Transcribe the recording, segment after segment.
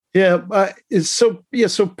Yeah,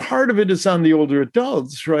 so part of it is on the older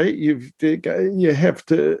adults, right? You have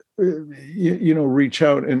to reach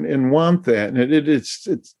out and want that, and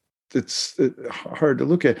it's hard to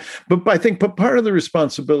look at. But I think part of the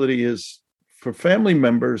responsibility is for family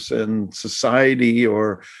members and society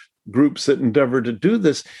or groups that endeavor to do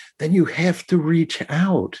this. Then you have to reach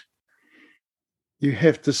out. You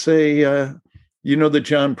have to say, the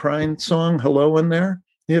John Prine song, "Hello in There."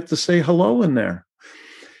 You have to say hello in there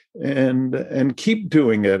and keep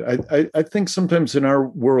doing it. I think sometimes in our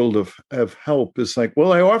world of help is like,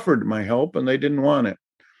 well, I offered my help and they didn't want it.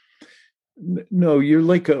 No, you're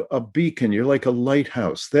like a beacon. You're like a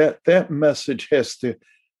lighthouse. That message has to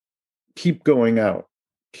keep going out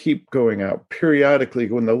periodically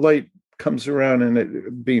when the light comes around and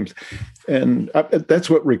it beams. And that's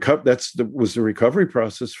what was the recovery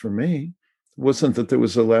process for me. It wasn't that there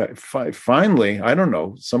was finally, I don't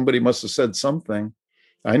know, somebody must have said something.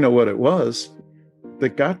 I know what it was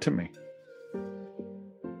that got to me.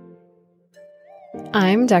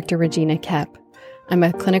 I'm Dr. Regina Koepp. I'm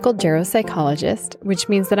a clinical geropsychologist, which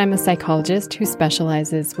means that I'm a psychologist who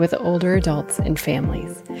specializes with older adults and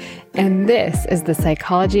families. And this is the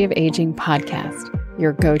Psychology of Aging podcast,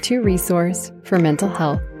 your go-to resource for mental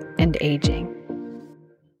health and aging.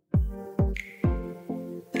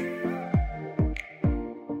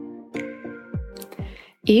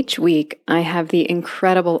 Each week, I have the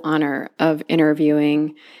incredible honor of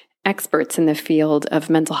interviewing experts in the field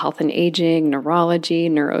of mental health and aging, neurology,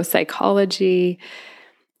 neuropsychology,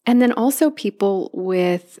 and then also people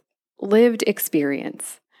with lived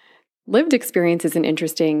experience. Lived experience is an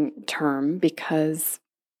interesting term because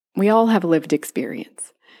we all have lived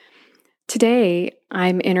experience. Today,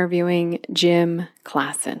 I'm interviewing Jim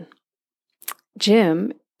Klassen.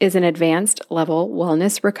 Jim is an advanced level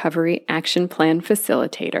wellness recovery action plan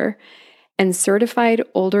facilitator and certified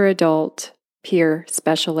older adult peer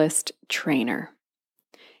specialist trainer.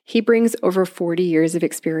 He brings over 40 years of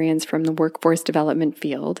experience from the workforce development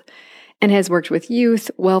field and has worked with youth,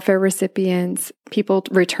 welfare recipients, people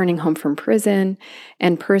returning home from prison,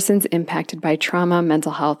 and persons impacted by trauma,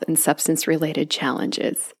 mental health, and substance-related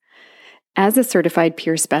challenges. As a certified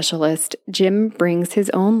peer specialist, Jim brings his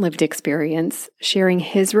own lived experience, sharing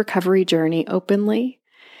his recovery journey openly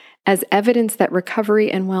as evidence that recovery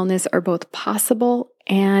and wellness are both possible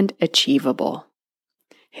and achievable.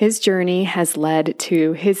 His journey has led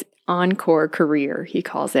to his encore career, he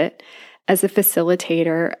calls it, as a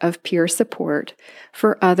facilitator of peer support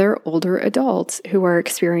for other older adults who are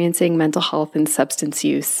experiencing mental health and substance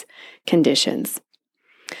use conditions.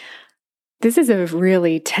 This is a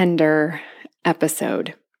really tender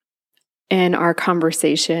episode. In our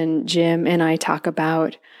conversation, Jim and I talk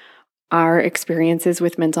about our experiences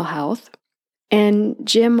with mental health. And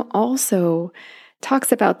Jim also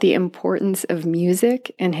talks about the importance of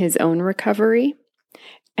music in his own recovery.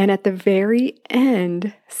 And at the very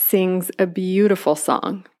end, sings a beautiful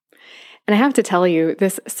song. And I have to tell you,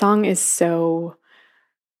 this song is so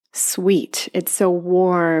sweet. It's so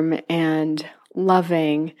warm and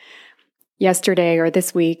loving. Yesterday or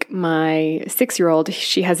this week, my 6-year-old,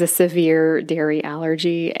 she has a severe dairy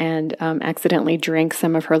allergy and accidentally drank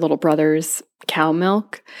some of her little brother's cow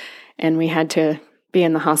milk. And we had to be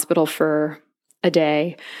in the hospital for a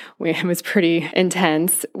day. It was pretty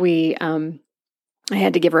intense. I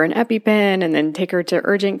had to give her an EpiPen and then take her to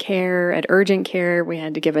urgent care. At urgent care, we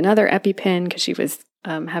had to give another EpiPen because she was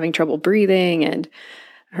having trouble breathing and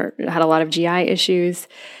had a lot of GI issues.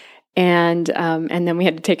 And then we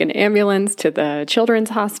had to take an ambulance to the children's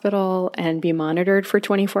hospital and be monitored for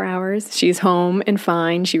 24 hours. She's home and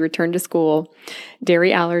fine. She returned to school.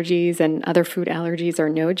 Dairy allergies and other food allergies are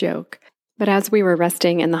no joke. But as we were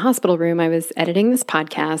resting in the hospital room, I was editing this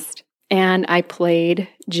podcast and I played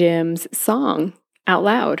Jim's song out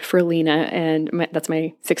loud for Lena, and that's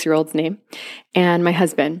my 6-year-old's name, and my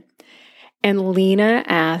husband. And Lena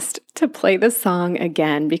asked to play the song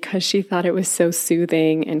again because she thought it was so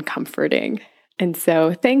soothing and comforting. And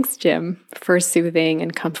so thanks, Jim, for soothing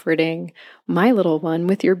and comforting my little one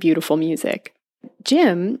with your beautiful music.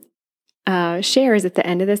 Jim shares at the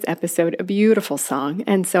end of this episode a beautiful song.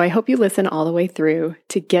 And so I hope you listen all the way through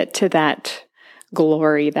to get to that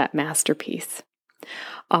glory, that masterpiece.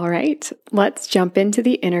 All right, let's jump into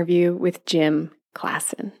the interview with Jim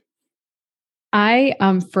Klassen. I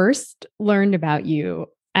first learned about you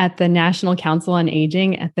at the National Council on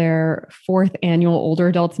Aging at their 4th annual Older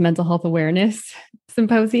Adults Mental Health Awareness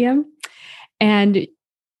Symposium. And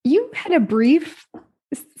you had a brief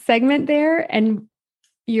segment there, and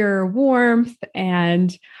your warmth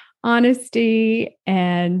and honesty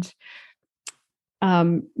and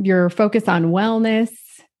your focus on wellness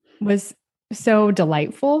was so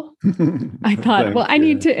delightful. I thought, well, I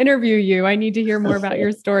need to interview you. I need to hear more about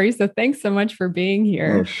your story. So thanks so much for being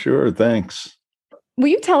here. Oh, sure. Thanks. Will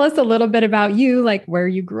you tell us a little bit about you, like where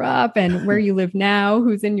you grew up and where you live now?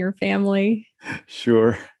 Who's in your family?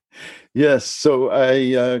 Sure. Yes. So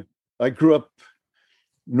I grew up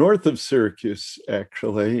north of Syracuse,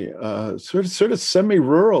 actually, sort of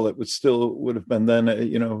semi-rural. It would have been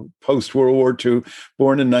then, post World War II,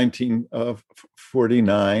 born in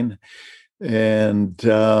 1949, and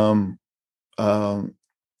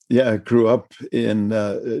I grew up in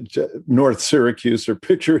North Syracuse, or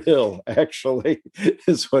Picture Hill, actually,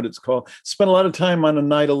 is what it's called. Spent a lot of time on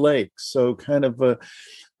Oneida Lake, so kind of a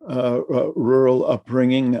rural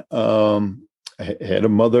upbringing. I had a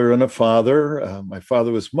mother and a father. My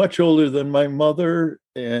father was much older than my mother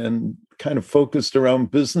and kind of focused around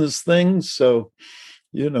business things. So,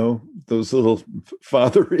 those little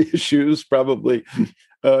father issues probably,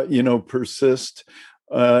 persist.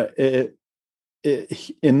 In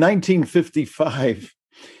 1955,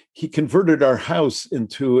 he converted our house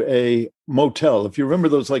into a motel. If you remember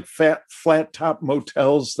those like flat top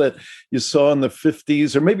motels that you saw in the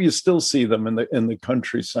 50s, or maybe you still see them in the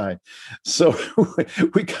countryside. So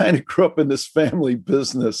we kind of grew up in this family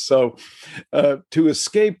business. So to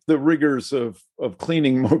escape the rigors of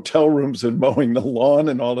cleaning motel rooms and mowing the lawn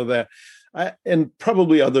and all of that, and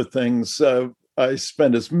probably other things, I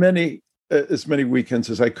spent as many weekends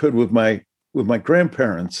as I could with my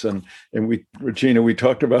grandparents, and Regina, we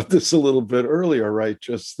talked about this a little bit earlier, right?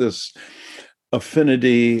 Just this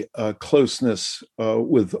affinity, closeness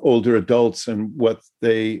with older adults, and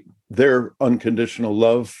their unconditional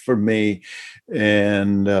love for me,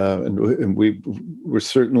 and we were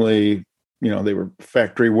certainly, they were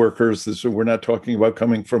factory workers. We're not talking about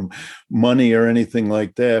coming from money or anything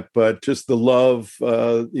like that, but just the love,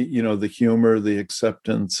 the humor, the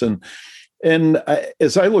acceptance, and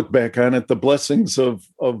as I look back on it, the blessings of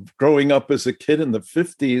growing up as a kid in the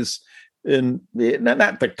 50s, in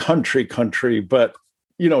not the country, but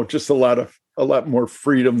just a lot more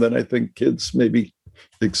freedom than I think kids maybe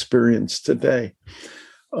experience today.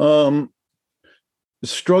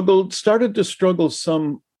 Started to struggle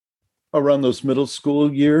some around those middle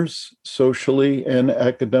school years, socially and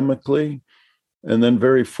academically, and then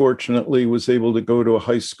very fortunately was able to go to a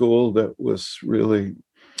high school that was really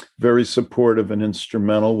very supportive and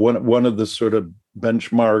instrumental. One of the sort of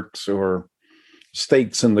benchmarks or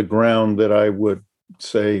stakes in the ground that I would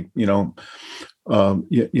say,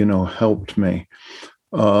 helped me.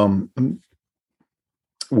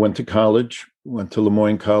 Went to college. Went to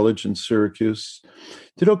Lemoyne College in Syracuse.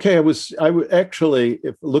 Did okay. I actually,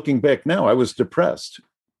 if looking back now, I was depressed,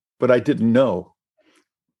 but I didn't know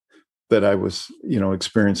that I was,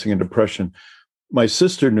 experiencing a depression. My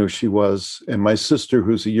sister knew she was, and my sister,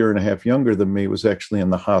 who's a year and a half younger than me, was actually in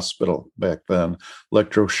the hospital back then,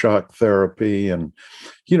 electroshock therapy, and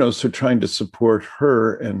so trying to support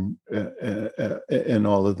her and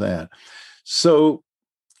all of that. So,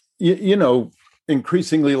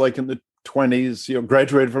 increasingly, like in the 20s,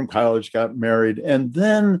 graduated from college, got married, and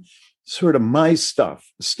then sort of my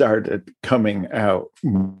stuff started coming out.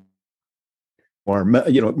 Or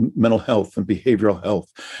mental health and behavioral health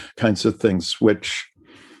kinds of things, which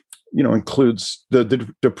includes the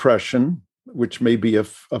depression, which may be a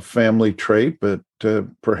family trait, but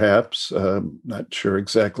perhaps not sure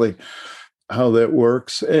exactly how that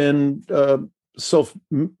works, and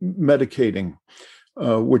self-medicating,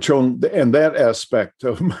 and that aspect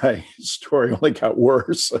of my story only got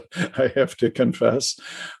worse, I have to confess.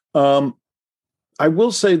 I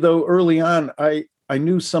will say, though, early on, I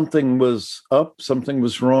knew something was up, something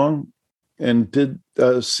was wrong, and did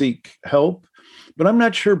seek help. But I'm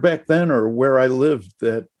not sure back then or where I lived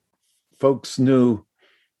that folks knew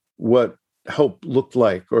what help looked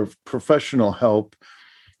like, or professional help.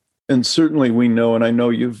 And certainly we know, and I know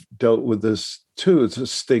you've dealt with this too, it's a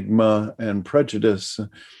stigma and prejudice,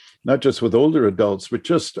 not just with older adults, but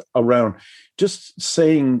just around, just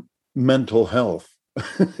saying mental health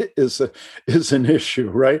is an issue,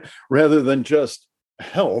 right? Rather than just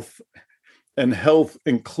health, and health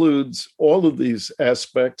includes all of these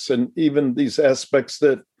aspects, and even these aspects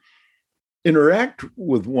that interact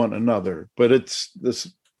with one another. But it's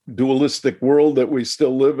this dualistic world that we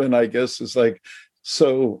still live in, I guess, is like,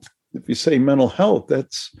 so if you say mental health,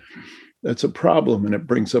 that's a problem, and it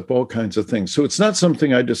brings up all kinds of things. So it's not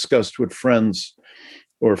something I discussed with friends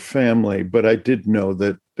or family, but I did know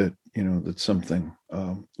that something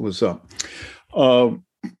was up.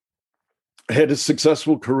 Had a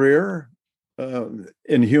successful career,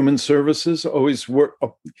 in human services, always work,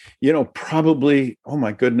 probably, oh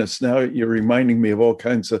my goodness, now you're reminding me of all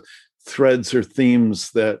kinds of threads or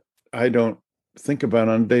themes that I don't think about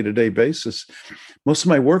on a day-to-day basis. Most of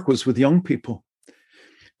my work was with young people,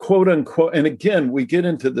 quote unquote. And again, we get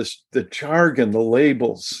into the jargon, the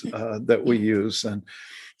labels that we use, and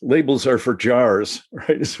labels are for jars,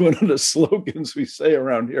 right? It's one of the slogans we say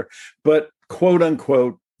around here, but quote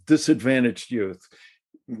unquote, disadvantaged youth,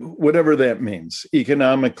 whatever that means,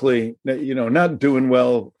 economically, not doing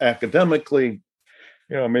well academically,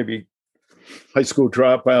 maybe high school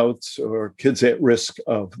dropouts or kids at risk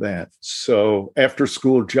of that. So after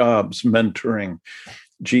school jobs, mentoring,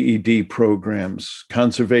 GED programs,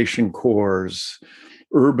 conservation corps,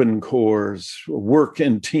 urban corps, work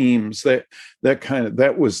in teams, that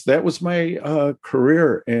was my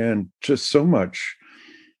career, and just so much,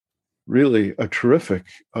 really a terrific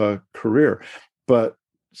career. But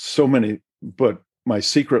my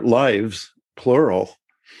secret lives, plural,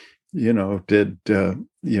 did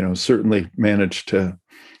certainly manage to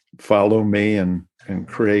follow me and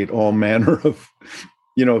create all manner of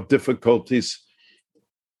difficulties.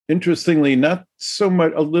 Interestingly, not so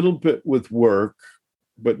much, a little bit with work,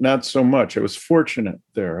 but not so much. I was fortunate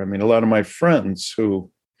there. I mean, a lot of my friends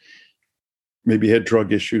who maybe had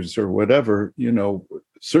drug issues or whatever,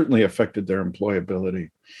 certainly affected their employability.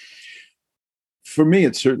 For me,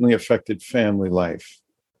 it certainly affected family life,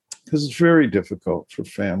 because it's very difficult for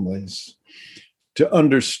families to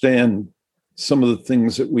understand some of the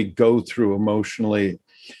things that we go through emotionally,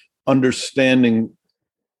 understanding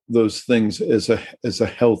those things as a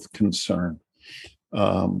health concern,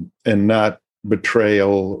 and not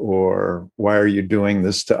betrayal or why are you doing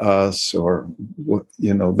this to us, or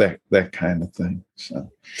that kind of thing.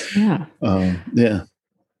 So yeah.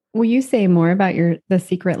 Will you say more about the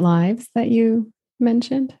secret lives that you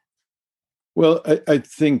mentioned? Well, I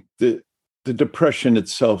think that the depression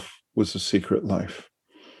itself was a secret life,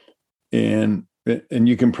 and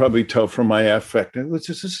you can probably tell from my affect. This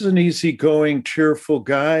is an easygoing, cheerful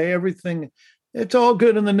guy. Everything, it's all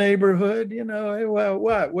good in the neighborhood.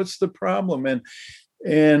 Well, what's the problem?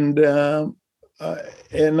 And I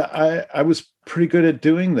was pretty good at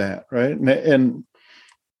doing that, right? And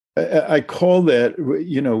I call that,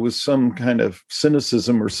 with some kind of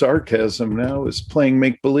cynicism or sarcasm now, is playing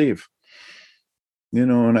make believe.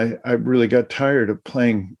 And I really got tired of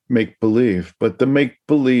playing make believe. But the make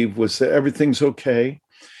believe was that everything's okay,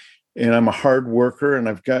 and I'm a hard worker, and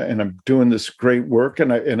I'm doing this great work,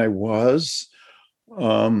 and I was,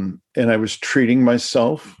 and I was treating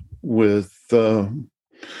myself with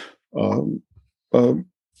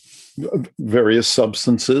various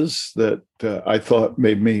substances that I thought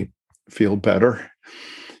made me feel better.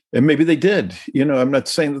 And maybe they did. I'm not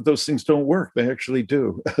saying that those things don't work. They actually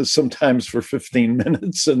do, sometimes for 15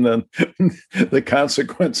 minutes. And then the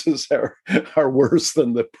consequences are worse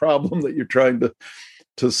than the problem that you're trying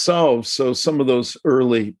to solve. So some of those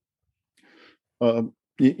early,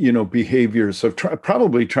 behaviors of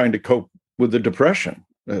probably trying to cope with the depression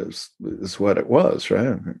is what it was,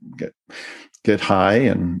 right? Get high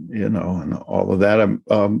and all of that.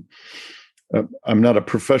 I'm not a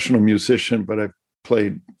professional musician, but I've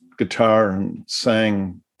played guitar and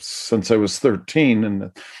sang since I was 13, and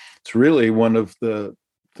it's really one of the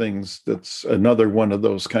things that's another one of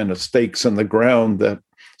those kind of stakes in the ground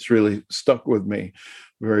that's really stuck with me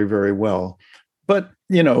very, very well. But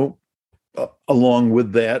along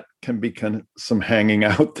with that can be kind of some hanging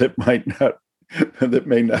out that may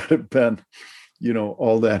not have been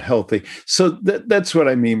all that healthy. So that's what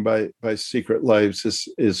I mean by secret lives,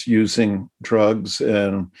 is using drugs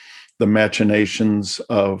and the machinations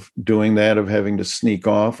of doing that, of having to sneak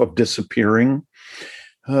off, of disappearing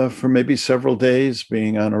for maybe several days,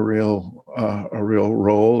 being on a real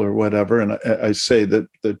roll or whatever. And I say that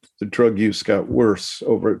the drug use got worse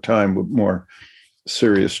over time with more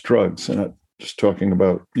serious drugs, and not just talking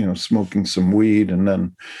about smoking some weed and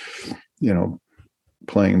then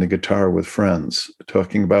playing the guitar with friends,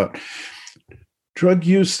 talking about drug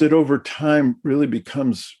use that over time really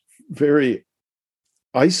becomes very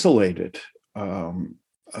isolated.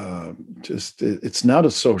 It's not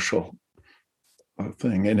a social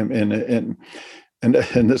thing. And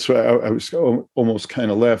that's why I was almost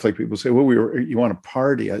kind of laugh, like people say, well, you want a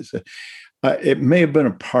party? I said, it may have been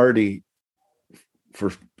a party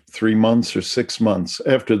for 3 months or 6 months.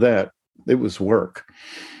 After that, it was work.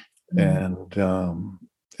 And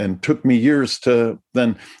took me years to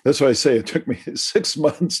then. That's why I say it took me 6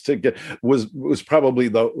 months to get. Was probably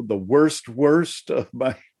the worst of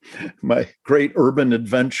my my great urban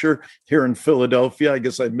adventure here in Philadelphia. I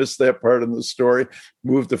guess I missed that part in the story.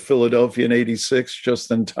 Moved to Philadelphia in '86,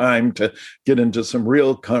 just in time to get into some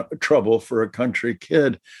real trouble for a country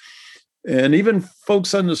kid. And even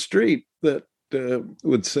folks on the street that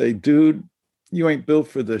would say, dude, you ain't built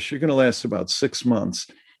for this. You're going to last about 6 months.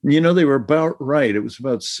 And, they were about right. It was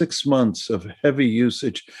about 6 months of heavy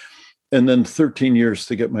usage and then 13 years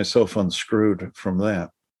to get myself unscrewed from that.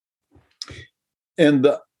 And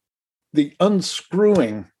the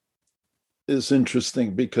unscrewing is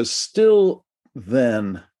interesting because still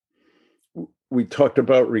then we talked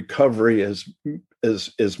about recovery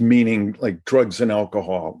as meaning like drugs and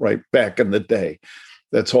alcohol, right? Back in the day,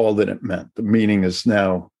 that's all that it meant. The meaning is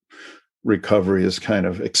now recovery is kind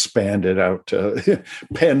of expanded out to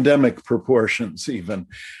pandemic proportions even.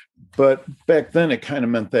 But back then it kind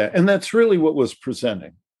of meant that. And that's really what was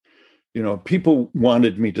presenting. People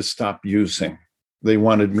wanted me to stop using. They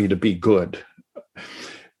wanted me to be good.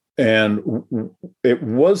 And it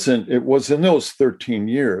was in those 13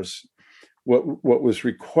 years, what was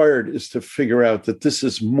required is to figure out that this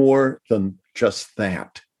is more than just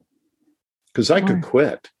that. Because I could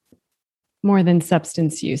quit. More than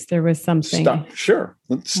substance use. There was something. Stop. Sure.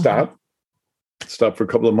 Let's stop. Stop for a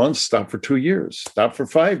couple of months, stop for 2 years, stop for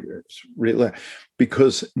 5 years,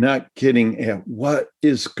 because not getting at what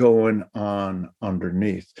is going on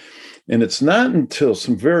underneath. And it's not until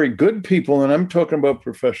some very good people, and I'm talking about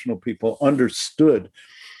professional people, understood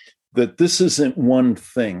that this isn't one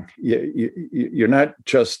thing. You're not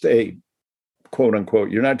just a quote unquote,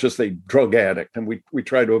 you're not just a drug addict. And we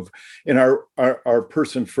try to, in our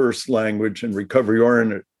person first language and recovery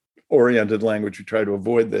oriented language, we try to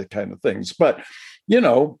avoid that kind of things. But,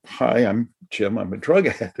 hi, I'm Jim, I'm a drug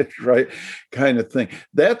addict, right? Kind of thing.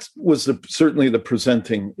 That was certainly the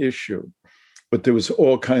presenting issue. But there was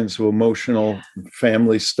all kinds of emotional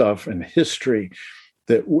family stuff and history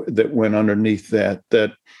that went underneath that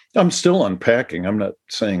I'm still unpacking. I'm not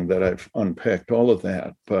saying that I've unpacked all of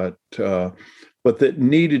that, but that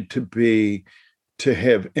needed to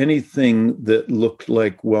have anything that looked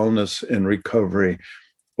like wellness and recovery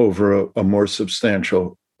over a more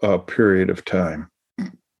substantial period of time.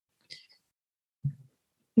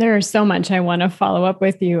 There is so much I want to follow up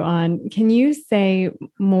with you on. Can you say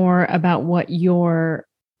more about what your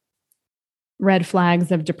red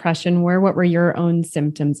flags of depression were? What were your own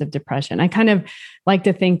symptoms of depression? I kind of like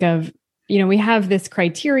to think of, we have this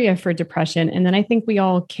criteria for depression, and then I think we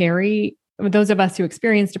all carry, those of us who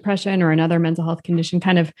experience depression or another mental health condition,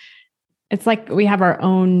 it's like we have our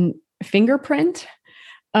own fingerprint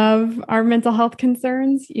of our mental health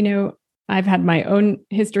concerns. I've had my own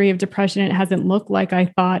history of depression. It hasn't looked like I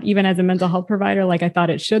thought, even as a mental health provider, like I thought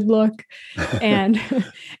it should look. And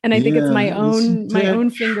I think it's my own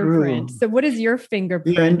fingerprint. True. So what is your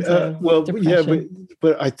fingerprint?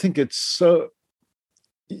 But I think it's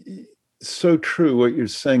so true what you're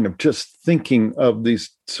saying of just thinking of these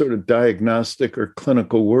sort of diagnostic or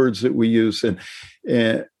clinical words that we use. And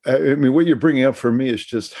I mean, what you're bringing up for me is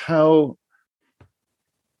just how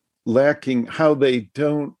lacking, how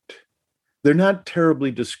they're not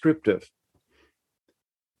terribly descriptive,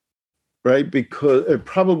 right?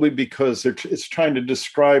 Probably because it's trying to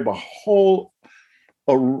describe a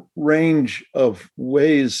range of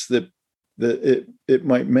ways that it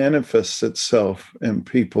might manifest itself in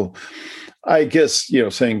people. I guess,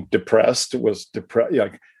 saying depressed was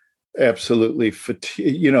like absolutely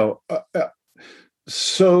fatigued,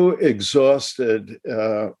 so exhausted,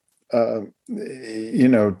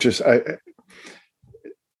 just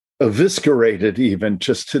eviscerated, even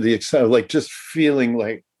just to the extent of like just feeling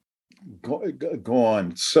like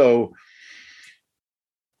gone. So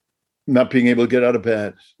not being able to get out of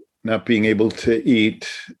bed, not being able to eat,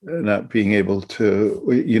 not being able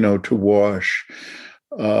to, to wash.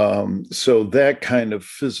 So that kind of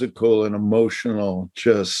physical and emotional,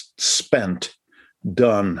 just spent,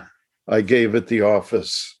 done. I gave at the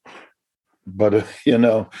office, but,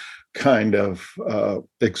 kind of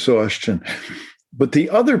exhaustion. But the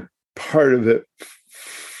other part of it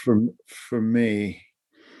for me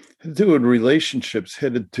had to do with relationships,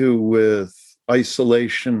 had to do with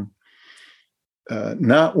isolation,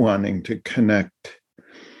 not wanting to connect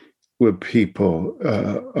with people.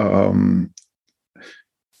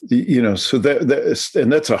 So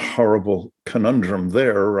that's a horrible conundrum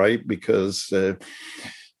there, right? Because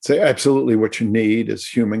it's absolutely what you need is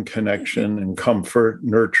human connection and comfort,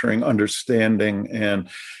 nurturing, understanding, and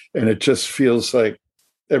it just feels like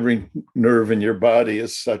every nerve in your body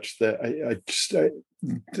is such that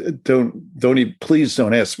please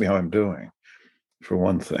don't ask me how I'm doing, for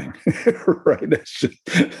one thing, right?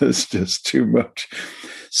 It's just too much.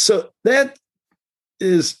 So that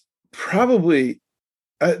is probably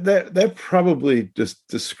that probably just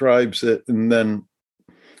describes it. And then,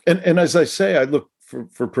 and as I say, I look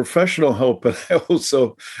for professional help, but I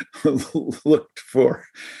also looked for,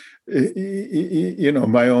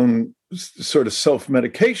 my own sort of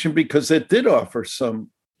self-medication, because it did offer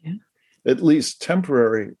some, at least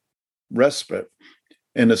temporary respite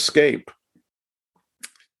and escape,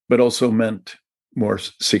 but also meant more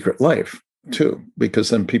secret life too, because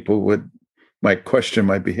then people might question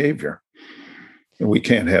my behavior. And we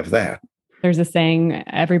can't have that. There's a saying,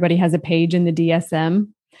 everybody has a page in the DSM.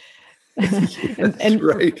 and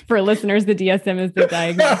right. for listeners, the DSM is the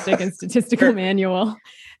Diagnostic and Statistical Manual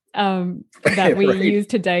that we use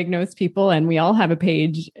to diagnose people. And we all have a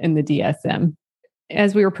page in the DSM.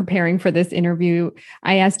 As we were preparing for this interview,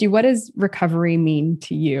 I asked you, what does recovery mean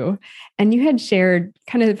to you? And you had shared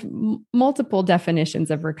kind of multiple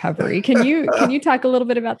definitions of recovery. Can you talk a little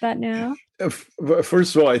bit about that now?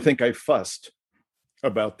 First of all, I think I fussed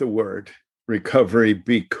about the word recovery,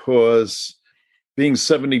 because being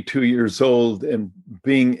 72 years old and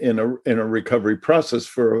being in a recovery process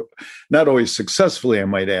for, not always successfully, I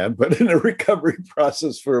might add, but in a recovery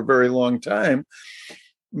process for a very long time.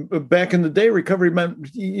 Back in the day, recovery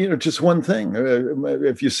meant, just one thing.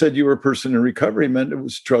 If you said you were a person in recovery, it meant it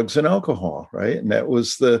was drugs and alcohol, right? And that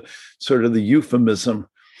was the sort of the euphemism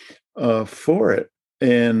for it.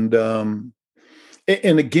 And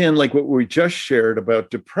again, like what we just shared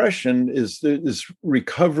about depression, is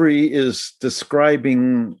recovery is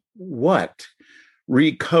describing what?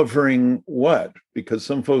 Recovering what? Because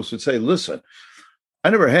some folks would say, listen, I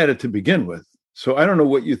never had it to begin with, so I don't know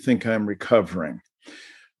what you think I'm recovering.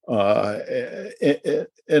 And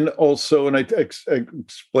also, and I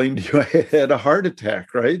explained to you, I had a heart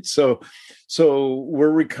attack, right? So we're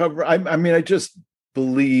recovering. I just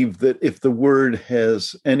believe that if the word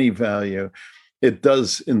has any value, it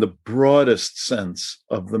does in the broadest sense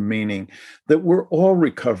of the meaning, that we're all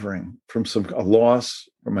recovering from a loss,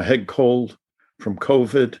 from a head cold, from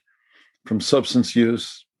COVID, from substance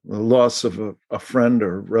use, the loss of a friend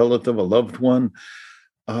or relative, a loved one.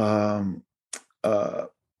 In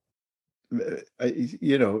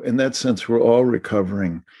that sense, we're all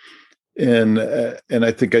recovering. And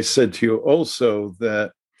I think I said to you also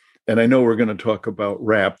that, and I know we're going to talk about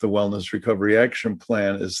WRAP, the Wellness Recovery Action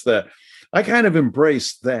Plan, is that I kind of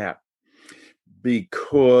embraced that,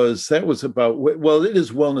 because that was about, well, it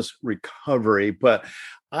is wellness recovery, but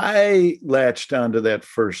I latched onto that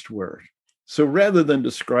first word. So rather than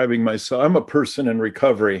describing myself, I'm a person in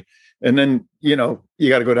recovery. And then, you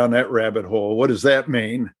got to go down that rabbit hole. What does that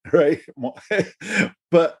mean? Right.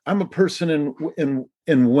 But I'm a person in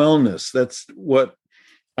wellness. That's what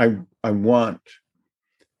I want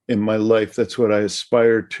in my life. That's what I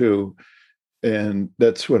aspire to. And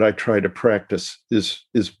that's what I try to practice is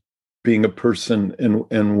being a person in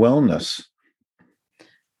wellness.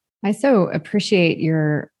 I so appreciate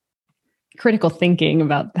your critical thinking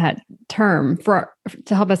about that term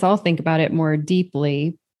to help us all think about it more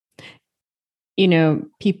deeply.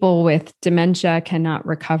 People with dementia cannot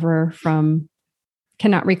reclaim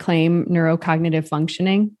neurocognitive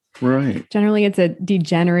functioning. Right. Generally, it's a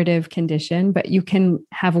degenerative condition, but you can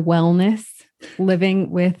have wellness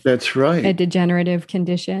living with that's right a degenerative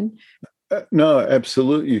condition. No,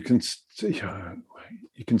 absolutely. You can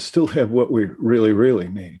still have what we really, really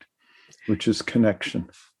need, which is connection.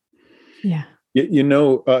 Yeah.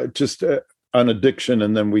 Just on addiction,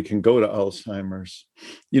 and then we can go to Alzheimer's.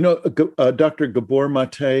 Dr. Gabor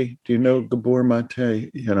Mate. Do you know Gabor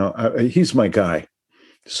Mate? He's my guy.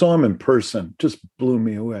 Saw him in person, just blew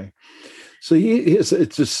me away. So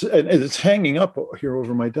it's hanging up here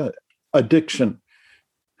over my desk. Addiction,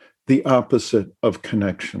 the opposite of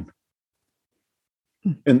connection.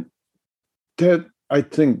 And that, I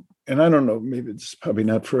think, and I don't know, maybe it's probably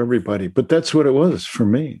not for everybody, but that's what it was for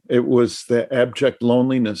me. It was the abject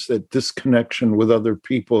loneliness, that disconnection with other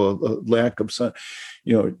people, a lack of a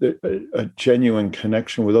genuine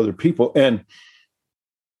connection with other people. And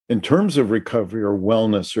in terms of recovery or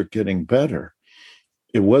wellness or getting better,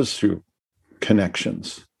 it was through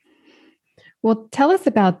connections. Well, tell us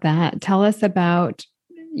about that. Tell us about,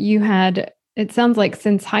 you had, it sounds like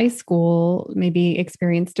since high school, maybe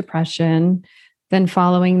experienced depression, then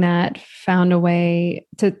following that, found a way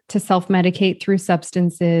to self-medicate through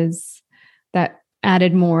substances that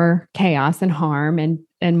added more chaos and harm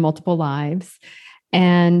and multiple lives.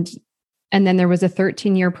 And then there was a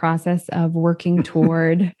 13-year process of working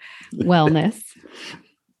toward wellness.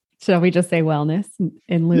 Shall we just say wellness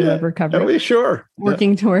in lieu of recovery? Sure.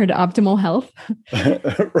 Working toward optimal health.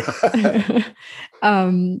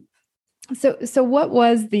 So what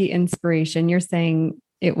was the inspiration? You're saying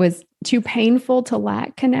it was too painful to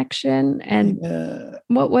lack connection. And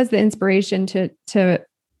what was the inspiration to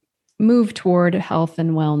move toward health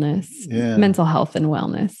and wellness, mental health and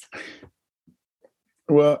wellness?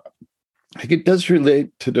 Well, it does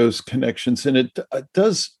relate to those connections, and it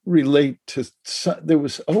does relate to, there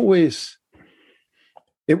was always,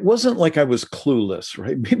 it wasn't like I was clueless,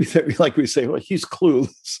 right? Maybe that, like we say, well, he's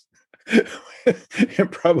clueless.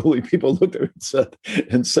 And probably people looked at it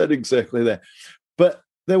and said exactly that. But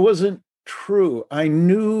that wasn't true. I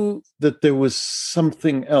knew that there was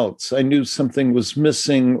something else. I knew something was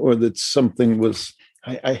missing, or that something was,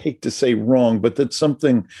 I hate to say wrong, but that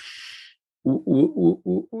something,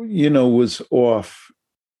 was off,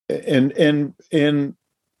 and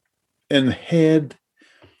had,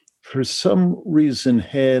 for some reason,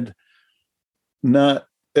 had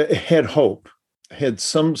hope, had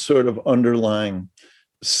some sort of underlying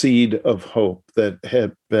seed of hope that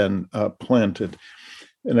had been planted.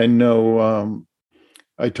 And I know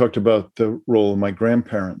I talked about the role of my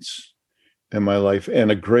grandparents in my life,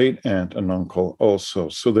 and a great aunt and uncle also.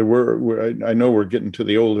 So I know we're getting to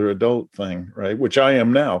the older adult thing, right? Which I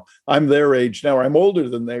am now. I'm their age now. I'm older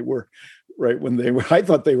than they were, right? When they were, I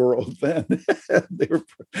thought they were old then.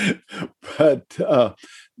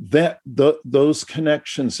 Those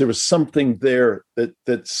connections, there was something there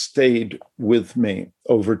that stayed with me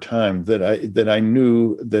over time, that I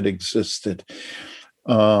knew that existed.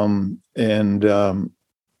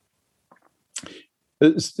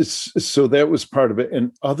 So that was part of it.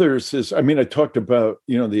 And others is, I talked about,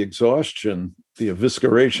 the exhaustion, the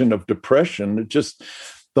evisceration of depression, just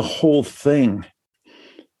the whole thing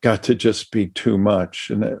got to just be too much.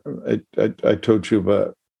 And I told you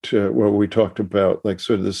about, we talked about like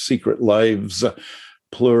sort of the secret lives,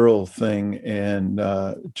 plural thing, and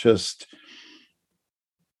just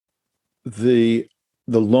the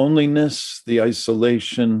loneliness, the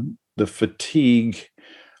isolation, the fatigue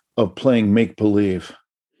of playing make-believe,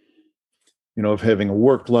 of having a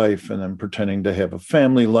work life and then pretending to have a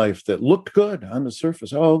family life that looked good on the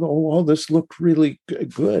surface. All this looked really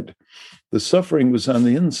good. The suffering was on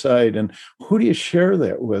the inside. And who do you share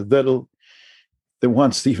that with that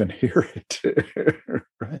wants to even hear it?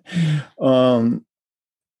 Right?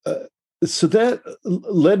 So that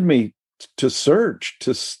led me to search,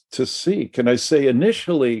 to seek. And I say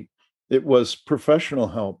initially it was professional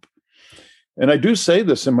help. And I do say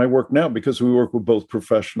this in my work now because we work with both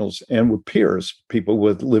professionals and with peers, people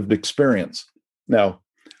with lived experience. Now,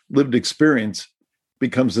 lived experience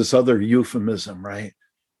becomes this other euphemism, right?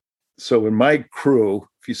 So in my crew,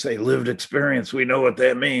 if you say lived experience, we know what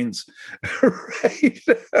that means, right?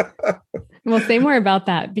 Well, say more about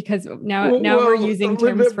that, because now we're using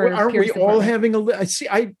terms for aren't peer we support. all having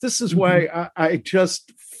this is why I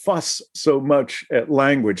just fuss so much at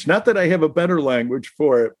language. Not that I have a better language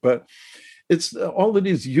for it, but it's all it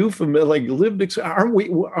is euphemism, like lived. Aren't we?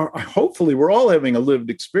 Hopefully, we're all having a lived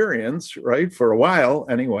experience, right? For a while,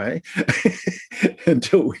 anyway,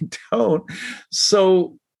 until we don't.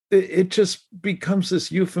 So it just becomes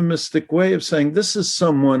this euphemistic way of saying this is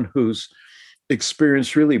someone who's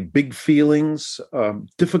experienced really big feelings,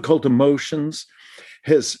 difficult emotions,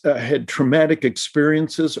 has had traumatic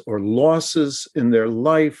experiences or losses in their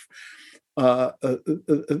life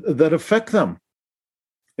that affect them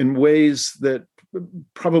in ways that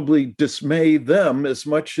probably dismay them as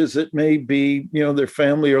much as it may be, their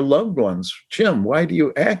family or loved ones. Jim, why do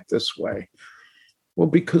you act this way? Well,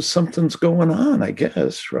 because something's going on, I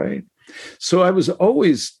guess, right? So I was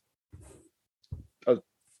always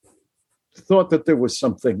thought that there was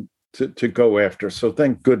something to go after. So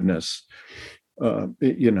thank goodness, for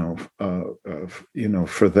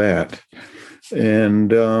that.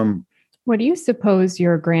 And what do you suppose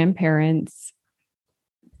your grandparents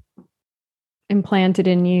implanted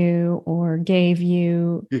in you or gave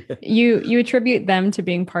you? Yeah. You attribute them to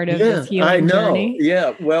being part of this healing journey?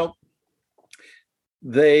 Yeah, well,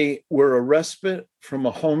 they were a respite from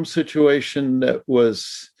a home situation that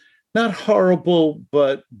was not horrible,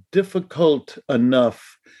 but difficult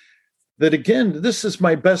enough that, again, this is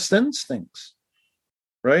my best instincts,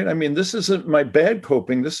 right? This isn't my bad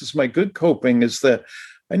coping. This is my good coping, is that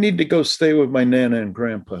I need to go stay with my Nana and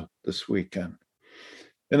Grandpa this weekend.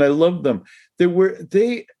 And I love them.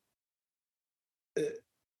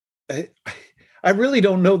 I really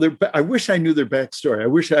don't know I wish I knew their backstory. I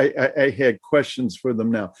wish I had questions for them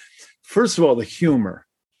now. First of all, the humor.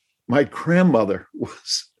 My grandmother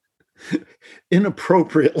was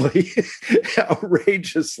inappropriately,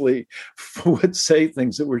 outrageously would say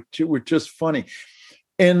things that were just funny.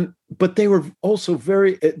 And but they were also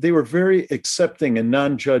very accepting and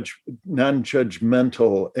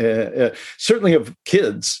non-judgmental, certainly of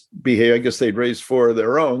kids' behavior. I guess they'd raised 4 of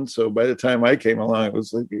their own, so by the time I came along, it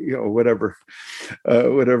was like, whatever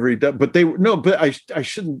he did. But I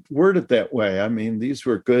shouldn't word it that way. I mean, these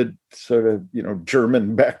were good sort of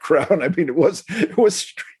German background. I mean, it was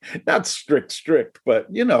not strict, but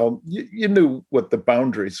you knew what the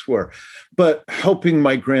boundaries were. But helping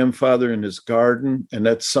my grandfather in his garden, and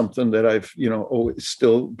that's something that I've always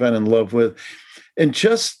still been in love with, and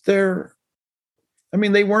just they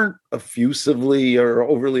weren't effusively or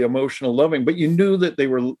overly emotional loving, but you knew that they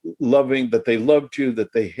were loving, that they loved you,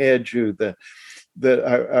 that they had you, that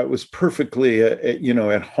I was perfectly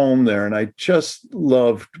at home there, and I just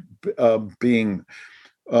loved being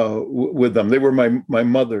with them. They were my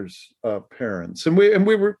mother's parents, and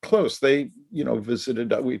we were close. They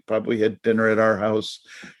visited. We probably had dinner at our house.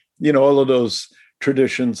 All of those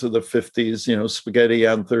traditions of the 50s. Spaghetti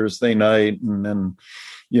on Thursday night, and then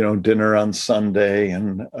dinner on Sunday,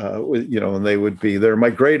 and and they would be there.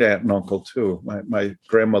 My great aunt and uncle too. My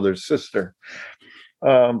grandmother's sister.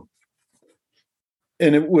 And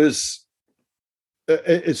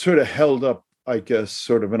it sort of held up, I guess,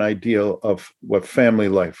 sort of an ideal of what family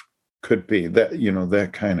life could be, that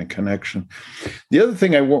kind of connection. The other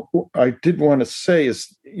thing I did want to say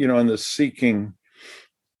is, in the seeking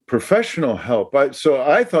professional help, so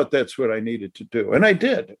I thought that's what I needed to do. And I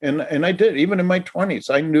did. And I did, even in my 20s,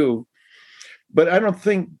 I knew, but I don't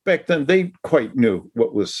think back then they quite knew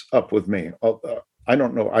what was up with me. I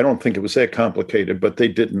don't know. I don't think it was that complicated, but they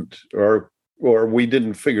didn't, or we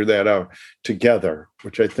didn't figure that out together,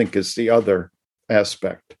 which I think is the other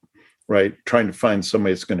aspect, right? Trying to find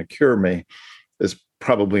somebody that's going to cure me is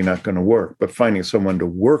probably not going to work, but finding someone to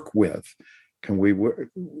work with, can we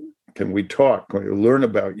talk, can we learn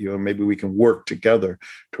about you, and maybe we can work together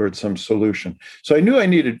towards some solution. So I knew I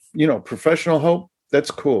needed, professional help.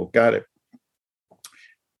 That's cool. Got it.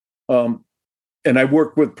 And I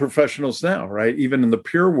work with professionals now, right? Even in the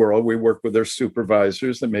peer world, we work with their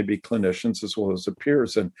supervisors that may be clinicians as well as the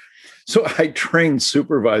peers. And so I train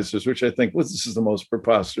supervisors, which I think, this is the most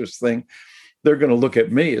preposterous thing. They're going to look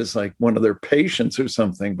at me as like one of their patients or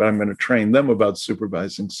something, but I'm going to train them about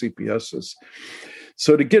supervising CPSs.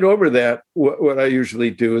 So to get over that, what I usually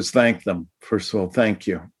do is thank them. First of all, thank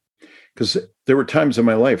you. Because there were times in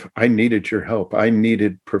my life I needed your help. I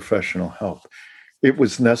needed professional help. It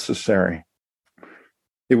was necessary.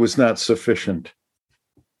 It was not sufficient,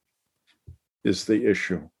 is the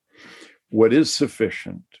issue. What is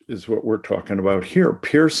sufficient is what we're talking about here,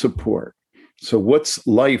 peer support. So what's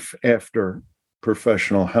life after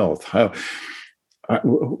professional health? How,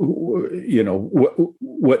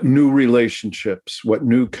 what new relationships, what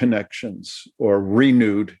new connections, or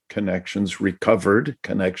renewed connections, recovered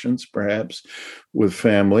connections, perhaps, with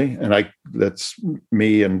family. And that's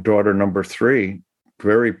me and daughter number 3,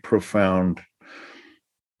 very profound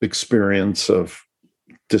experience of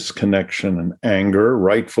disconnection and anger,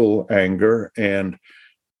 rightful anger, and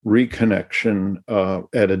reconnection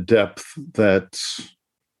at a depth that's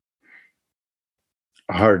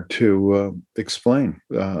hard to explain,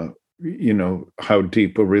 how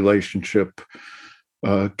deep a relationship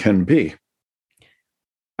can be.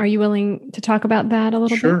 Are you willing to talk about that a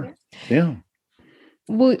little bit? Sure. Yeah.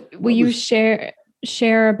 Will you share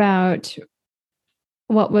about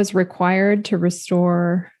what was required to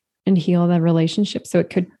restore and heal that relationship so it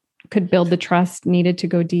could build the trust needed to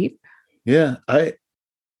go deep? Yeah, I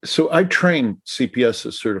train CPS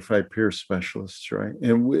as certified peer specialists, right?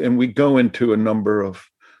 And we go into a number of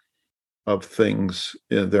things.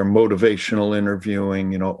 They're motivational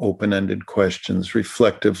interviewing, open-ended questions,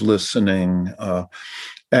 reflective listening,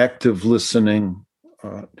 active listening.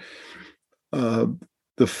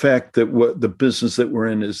 The fact that what the business that we're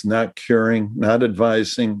in is not curing, not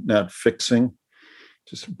advising, not fixing,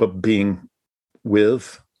 but being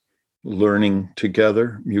with, learning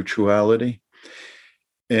together, mutuality.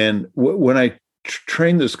 And when I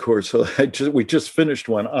trained this course, we just finished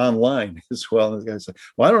one online as well. And the guy said,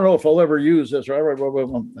 "Well, I don't know if I'll ever use this."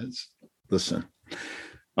 Listen,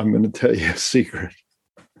 I'm going to tell you a secret.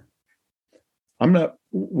 I'm not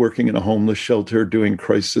working in a homeless shelter doing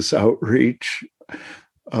crisis outreach.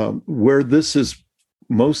 Where this has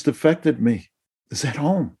most affected me is at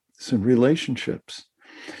home. It's in relationships.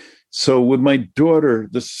 So with my daughter,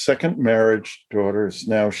 the second marriage daughter,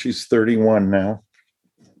 she's 31 now.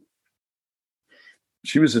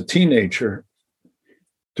 She was a teenager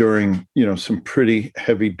during, some pretty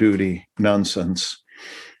heavy duty nonsense,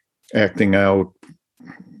 acting out,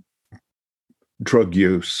 drug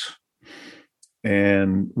use,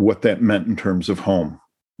 and what that meant in terms of home.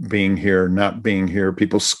 being here, not being here,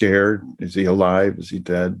 people scared. Is he alive? Is he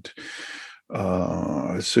dead?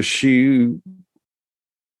 So she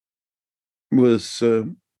was,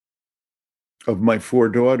 of my four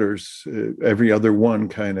daughters, every other one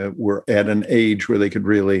kind of were at an age where they could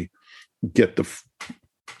really get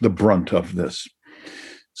the brunt of this.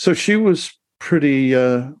 So she was pretty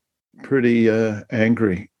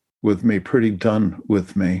angry with me, pretty done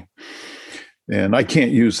with me. And I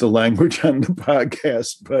can't use the language on the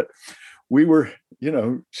podcast, but we were,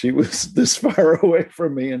 she was this far away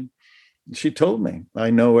from me, and she told me,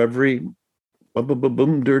 I know every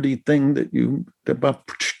dirty thing that you about.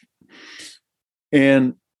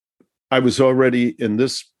 And I was already in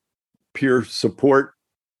this peer support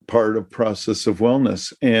part of process of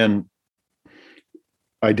wellness, and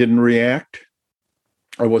I didn't react.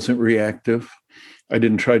 I wasn't reactive. I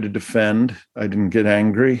didn't try to defend. I didn't get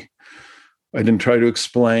angry. I didn't try to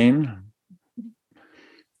explain.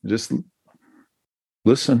 Just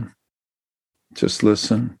listen. Just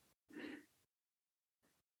listen.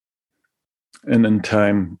 And then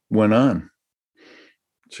time went on.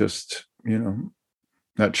 Just,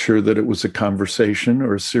 not sure that it was a conversation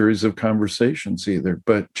or a series of conversations either,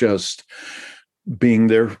 but just being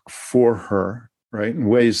there for her, right? In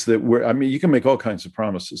ways that you can make all kinds of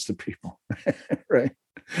promises to people, right?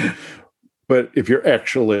 But if you're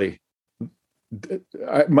actually,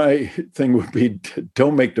 my thing would be,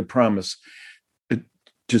 don't make the promise,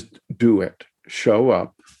 just do it. Show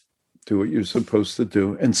up, do what you're supposed to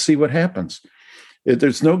do, and see what happens.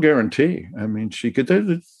 There's no guarantee. I mean, she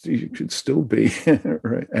could still be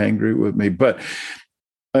right, angry with me, but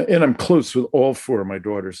and I'm close with all four of my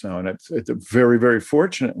daughters now, and it's very, very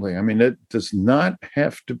fortunately. I mean, it does not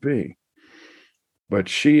have to be, but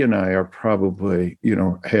she and I are probably,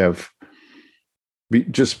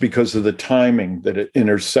 just because of the timing that it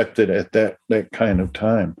intersected at that kind of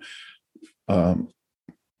time,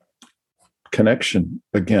 connection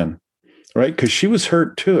again. Right? Because she was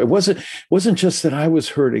hurt too. It wasn't just that I was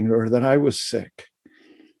hurting or that I was sick.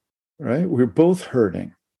 Right? We were both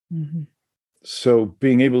hurting. Mm-hmm. So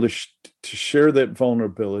being able to share that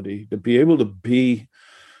vulnerability, to be able to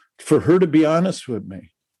for her to be honest with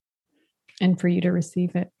me, and for you to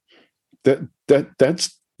receive it.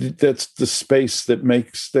 That's the space that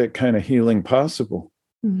makes that kind of healing possible.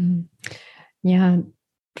 Mm-hmm. Yeah.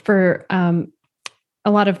 For a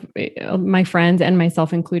lot of my friends, and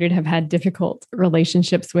myself included, have had difficult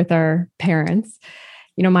relationships with our parents.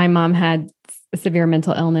 My mom had a severe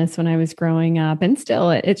mental illness when I was growing up, and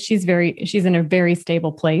still she's in a very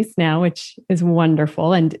stable place now, which is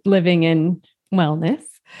wonderful, and living in wellness.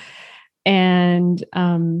 And,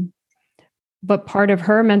 but part of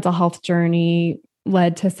her mental health journey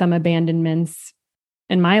led to some abandonments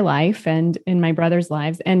in my life and in my brother's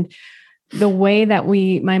lives. And the way that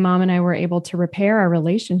my mom and I were able to repair our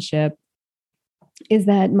relationship is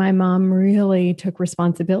that my mom really took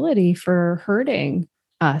responsibility for hurting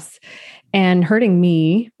us and hurting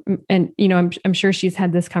me. And, I'm sure she's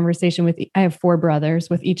had this conversation I have four brothers,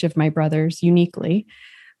 with each of my brothers uniquely,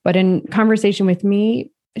 but in conversation with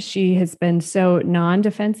me, she has been so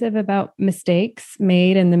non-defensive about mistakes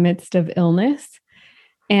made in the midst of illness.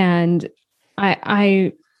 And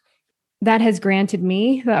that has granted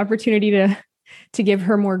me the opportunity to give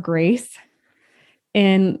her more grace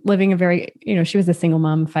in living she was a single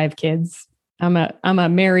mom of 5 kids. I'm a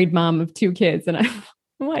married mom of 2 kids. And I'm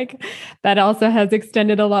like, that also has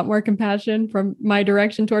extended a lot more compassion from my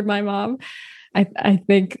direction toward my mom. I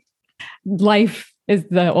think life is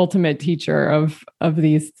the ultimate teacher of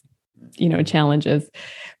these, challenges,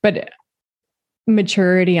 but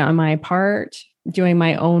maturity on my part, doing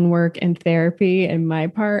my own work in therapy, and my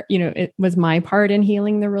part, it was my part in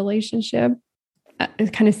healing the relationship,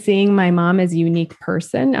 kind of seeing my mom as a unique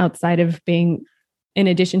person outside of being, in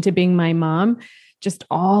addition to being my mom, just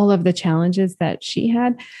all of the challenges that she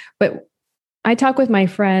had. But I talk with my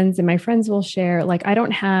friends, and my friends will share, like, I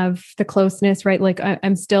don't have the closeness, right? Like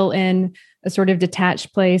I'm still in a sort of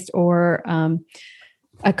detached place, or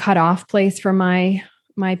a cut off place from my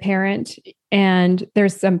parent. And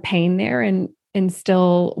there's some pain there, and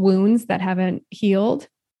still wounds that haven't healed.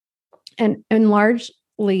 And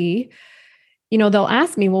largely, they'll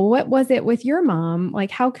ask me, well, what was it with your mom?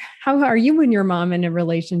 Like, how are you and your mom in a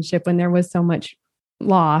relationship when there was so much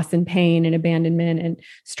loss and pain and abandonment and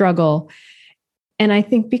struggle? And I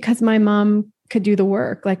think because my mom could do the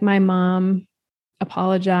work, like my mom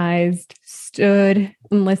apologized, stood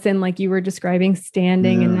and listened, like you were describing,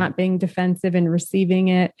 standing and not being defensive and receiving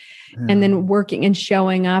it, and then working and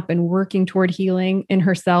showing up and working toward healing in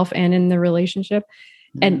herself and in the relationship.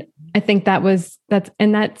 And I think that's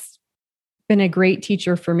been a great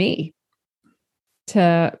teacher for me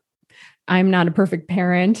I'm not a perfect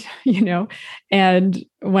parent, and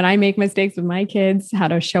when I make mistakes with my kids, how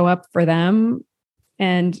to show up for them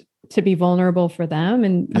and to be vulnerable for them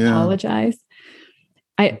and apologize.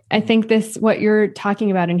 I think what you're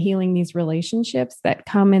talking about in healing these relationships that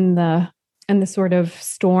come in the sort of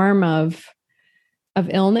storm of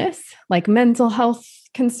illness, like mental health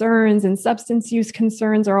concerns and substance use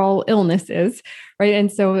concerns are all illnesses, right? And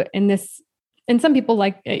so some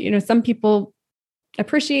people some people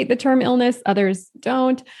appreciate the term illness, others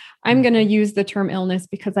don't. I'm going to use the term illness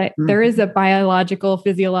because there is a biological,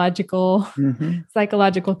 physiological,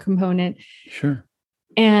 psychological component. Sure.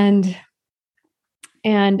 And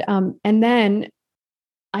then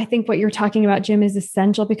I think what you're talking about, Jim, is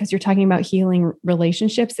essential because you're talking about healing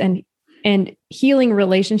relationships and healing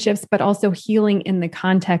relationships, but also healing in the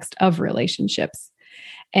context of relationships.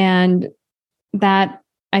 And that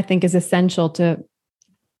I think is essential to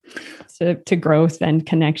growth and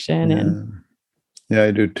connection. Yeah,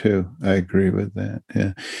 I do too. I agree with that.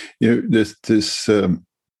 Yeah. This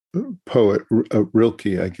poet,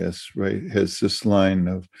 Rilke, I guess, right, has this line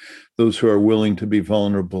of those who are willing to be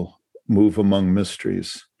vulnerable move among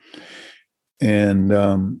mysteries. And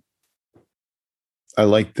I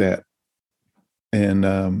like that. And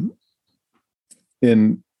I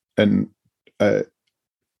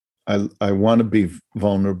want to be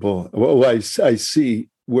vulnerable. Well, I see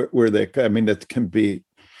where that, I mean,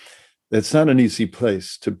 that's not an easy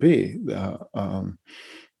place to be.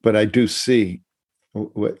 But I do see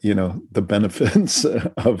what, the benefits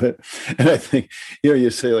of it. And I think, you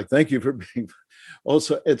say like, thank you for being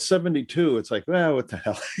also at 72. It's like, well, what the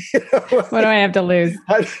hell? What do I have to lose?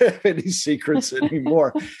 I don't have any secrets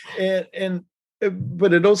anymore.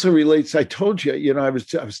 But it also relates. I told you, I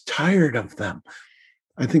was tired of them.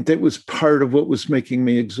 I think that was part of what was making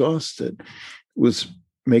me exhausted, was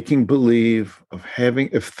making believe of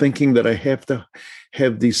thinking that I have to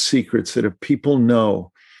have these secrets that if people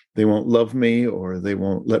know, they won't love me, or they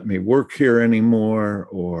won't let me work here anymore,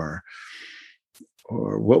 or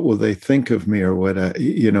what will they think of me, or what,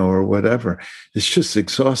 or whatever. It's just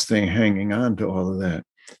exhausting hanging on to all of that.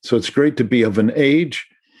 So it's great to be of an age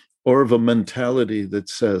or of a mentality that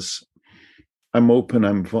says, I'm open,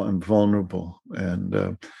 I'm vulnerable.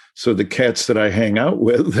 And so the cats that I hang out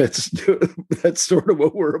with, that's sort of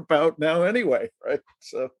what we're about now anyway, right?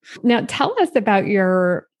 So now tell us about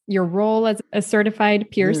your role as a certified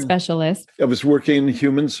peer specialist. I was working in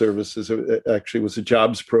human services. It actually was a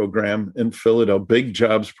jobs program in Philadelphia, big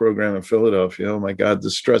jobs program in Philadelphia. Oh my God,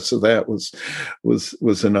 the stress of that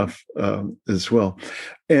was enough as well.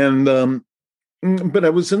 And but I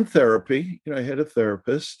was in therapy. I had a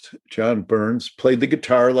therapist, John Burns, played the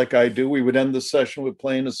guitar like I do. We would end the session with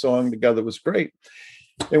playing a song together. It was great.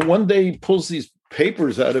 And one day he pulls these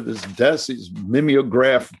papers out of his desk, these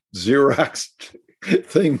mimeograph Xerox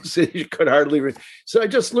things that you could hardly read. So I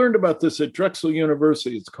just learned about this at Drexel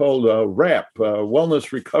University. It's called WRAP,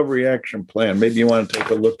 Wellness Recovery Action Plan. Maybe you want to take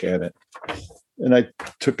a look at it. And I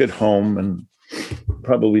took it home and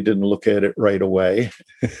probably didn't look at it right away,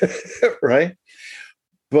 right?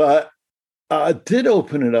 But I did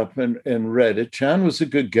open it up and read it. John was a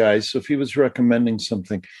good guy, so if he was recommending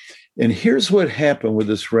something. And here's what happened with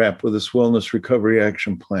this WRAP, with this Wellness Recovery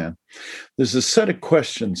Action Plan. There's a set of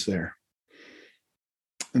questions there.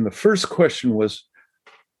 And the first question was,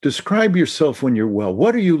 describe yourself when you're well.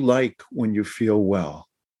 What are you like when you feel well?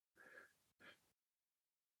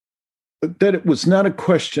 That it was not a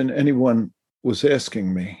question anyone was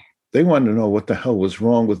asking me. They wanted to know what the hell was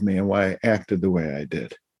wrong with me and why I acted the way I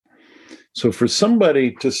did. So for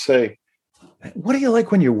somebody to say, what do you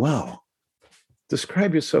like when you're well?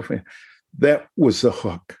 Describe yourself. That was the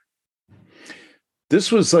hook. This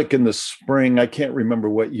was like in the spring. I can't remember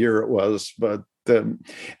what year it was, but and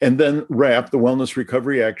then WRAP, the Wellness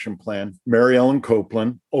Recovery Action Plan, Mary Ellen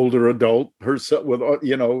Copeland, older adult, herself with,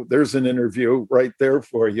 there's an interview right there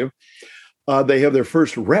for you. They have their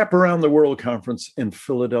first WRAP Around the World conference in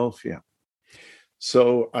Philadelphia.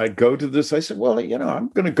 So I go to this. I said, well, I'm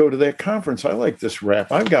going to go to that conference. I like this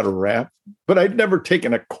WRAP. I've got a WRAP, but I'd never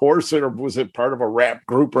taken a course or was it part of a WRAP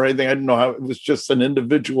group or anything. I didn't know how. It was just an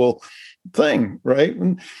individual thing, right?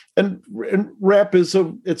 And WRAP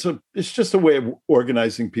it's just a way of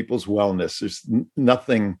organizing people's wellness. There's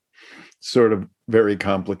nothing sort of very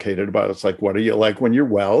complicated about it. It's like, what do you like when you're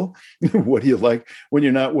well? What do you like when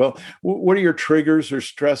you're not well? What are your triggers or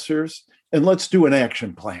stressors? And let's do an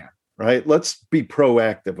action plan, right? Let's be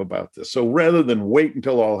proactive about this. So rather than wait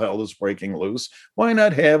until all hell is breaking loose, why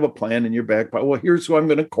not have a plan in your back pocket? Well, here's who I'm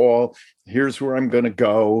going to call. Here's where I'm going to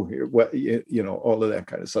go. All of that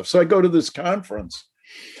kind of stuff. So I go to this conference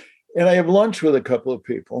and I have lunch with a couple of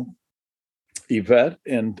people, Yvette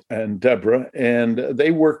and Deborah, and they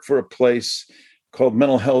work for a place called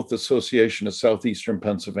Mental Health Association of Southeastern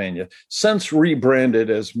Pennsylvania, since rebranded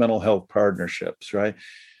as Mental Health Partnerships, right?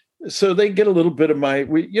 So they get a little bit of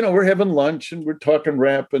we're having lunch and we're talking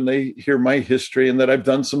rap, and they hear my history and that I've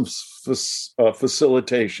done some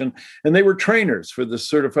facilitation, and they were trainers for the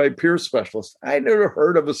certified peer specialist. I never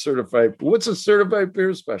heard of what's a certified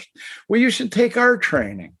peer specialist? Well, you should take our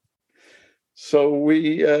training. So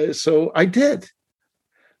I did.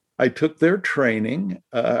 I took their training.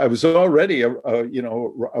 I was already a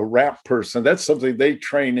rap person. That's something they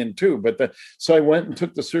train in too. So I went and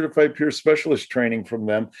took the certified peer specialist training from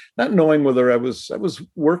them, not knowing whether I was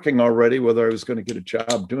working already, whether I was going to get a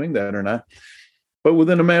job doing that or not. But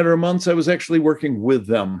within a matter of months, I was actually working with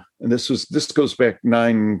them, and this goes back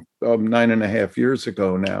 9.5 years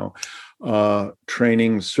ago now.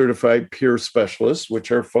 Training certified peer specialists,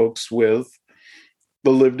 which are folks with the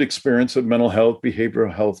lived experience of mental health,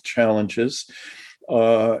 behavioral health challenges.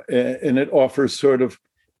 And it offers sort of,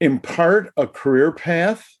 in part, a career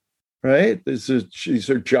path, right? These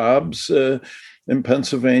are jobs in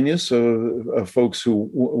Pennsylvania. So folks who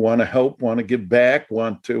want to help, want to give back,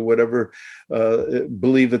 want to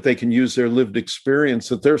believe that they can use their lived experience,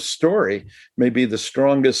 that their story may be the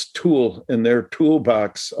strongest tool in their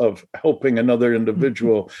toolbox of helping another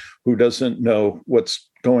individual who doesn't know what's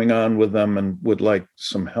going on with them and would like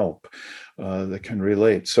some help that can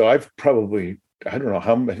relate. So I've probably, I don't know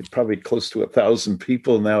how many, probably close to 1,000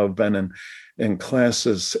 people now have been in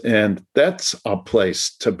classes, and that's a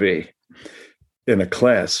place to be, in a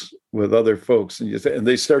class with other folks, and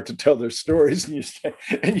they start to tell their stories,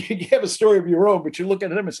 and you have a story of your own, but you look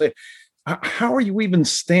at them and say, how are you even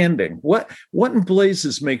standing? What in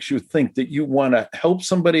blazes makes you think that you want to help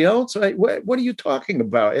somebody else? Right? What are you talking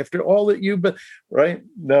about after all that you've been, right?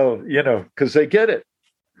 No, because they get it.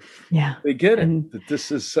 Yeah. They get it, that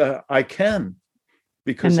this is, I can.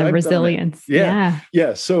 Because and the resilience. Yeah.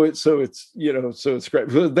 So it's great.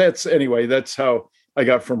 That's how I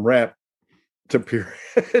got from rap to peer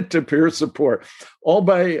to peer support, all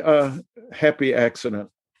by happy accident.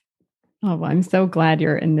 Oh, well, I'm so glad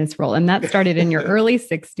you're in this role. And that started in your early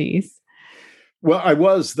 60s. Well, I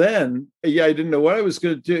was then. Yeah, I didn't know what I was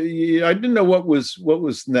going to do. I didn't know what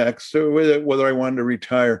was next, or whether I wanted to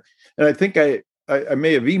retire. And I think I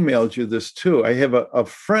may have emailed you this too. I have a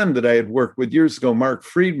friend that I had worked with years ago, Mark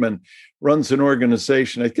Friedman, runs an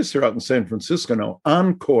organization, I guess they're out in San Francisco now,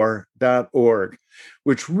 Encore.org,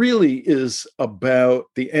 which really is about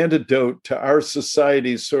the antidote to our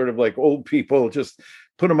society's sort of like old people, just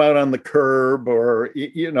put them out on the curb, or,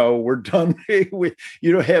 we're done. We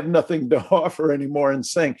have nothing to offer anymore, and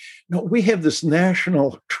saying, no, we have this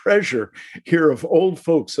national treasure here of old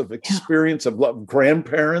folks, of experience, of love,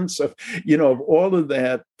 grandparents, of all of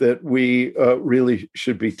that we really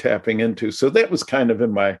should be tapping into. So that was kind of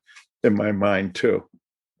in my mind too.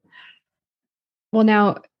 Well,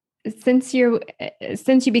 now, since you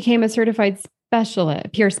became a certified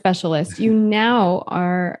peer specialist, you now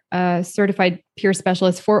are a certified peer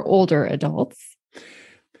specialist for older adults.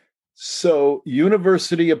 So,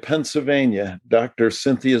 University of Pennsylvania, Dr.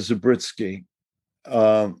 Cynthia Zabritsky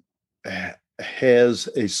has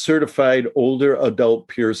a certified older adult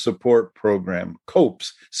peer support program,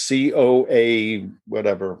 COAPS, COA,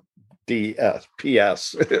 whatever,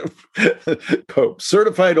 PS, COAPS,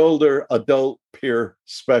 certified older adult peer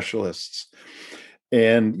specialists.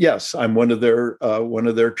 And yes, I'm one of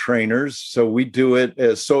their trainers. So we do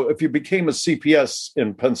it so if you became a CPS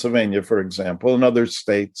in Pennsylvania, for example, and other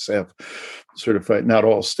states have certified, not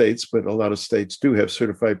all states, but a lot of states do have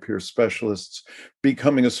certified peer specialists.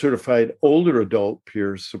 Becoming a certified older adult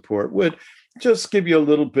peer support would just give you a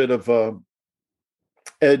little bit of a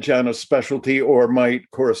edge on a specialty, or might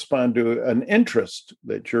correspond to an interest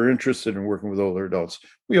that you're interested in working with older adults.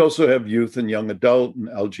 We also have youth and young adult and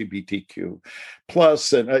LGBTQ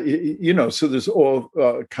plus, and so there's all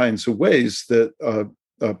kinds of ways that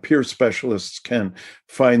peer specialists can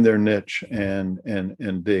find their niche and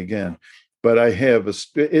dig in. But I have,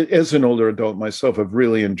 as an older adult myself, I've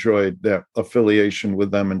really enjoyed that affiliation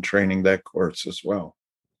with them and training that course as well.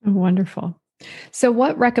 Oh, wonderful. So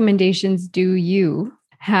what recommendations do you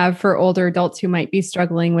have for older adults who might be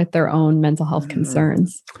struggling with their own mental health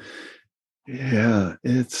concerns? Yeah,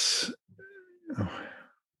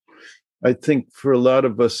 I think for a lot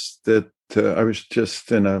of us that I was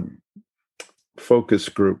just in a focus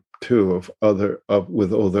group too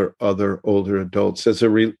with other older adults as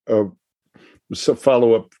a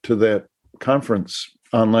follow up to that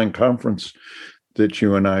online conference that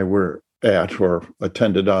you and I were at or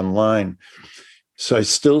attended online. So I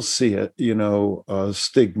still see it,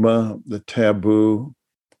 stigma, the taboo,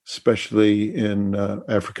 especially in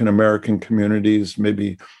African American communities,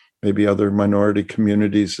 maybe other minority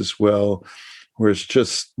communities as well, where it's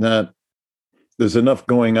just not, there's enough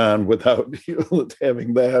going on without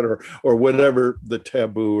having that or whatever the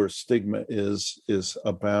taboo or stigma is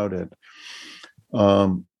about it.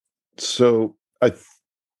 So I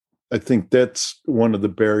think that's one of the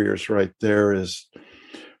barriers right there, is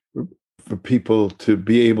for people to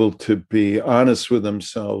be able to be honest with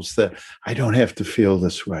themselves that I don't have to feel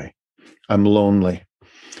this way. I'm lonely.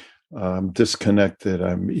 I'm disconnected.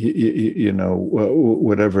 I'm,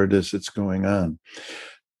 whatever it is that's going on.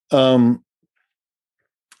 I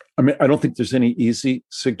don't think there's any easy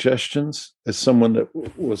suggestions. As someone that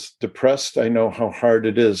was depressed, I know how hard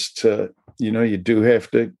it is to, you do have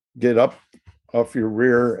to get up off your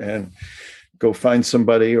rear and go find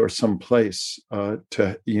somebody or someplace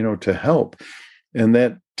to help. And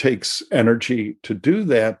that takes energy to do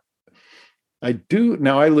that.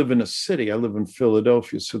 Now I live in a city. I live in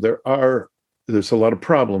Philadelphia. So there's a lot of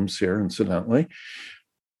problems here, incidentally.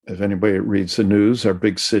 If anybody reads the news, our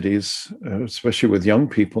big cities, especially with young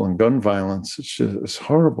people and gun violence, it's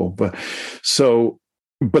horrible. But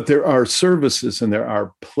there are services and there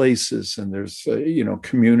are places and there's,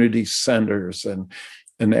 community centers and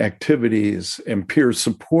activities and peer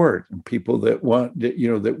support and people that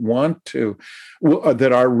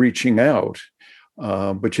that are reaching out.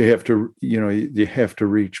 But you have to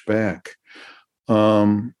reach back.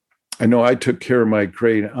 I know I took care of my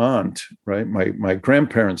great aunt, right? My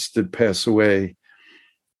grandparents did pass away.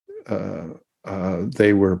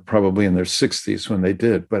 They were probably in their 60s when they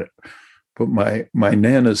did, but my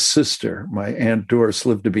Nana's sister, my Aunt Doris,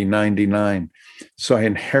 lived to be 99. So I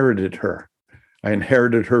inherited her. I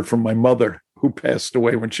inherited her from my mother, who passed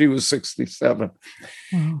away when she was 67.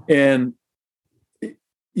 Wow. And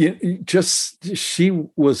she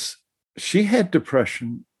had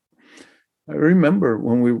depression. I remember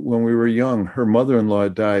when we were young, her mother-in-law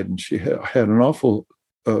died, and she had an awful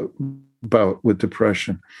bout with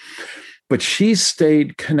depression. But she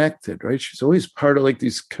stayed connected, right? She's always part of like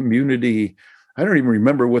these community, I don't even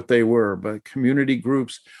remember what they were, but community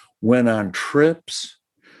groups, went on trips,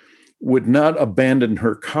 would not abandon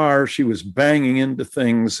her car. She was banging into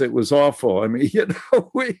things. It was awful. I mean,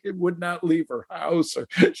 we would not leave her house, or,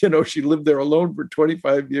 she lived there alone for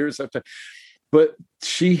 25 years after. But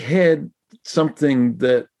she had something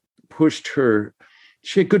that pushed her.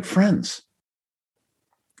 She had good friends.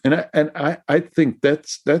 And I think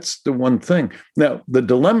that's the one thing. Now, the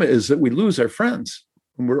dilemma is that we lose our friends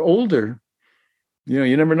when we're older.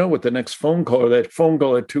 You never know what the next phone call, or that phone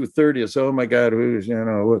call at 2:30 is. Oh my God,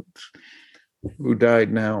 who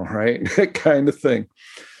died now, right? That kind of thing.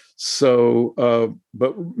 So,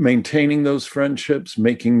 but maintaining those friendships,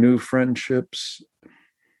 making new friendships,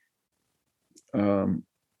 peer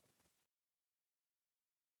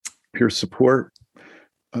support,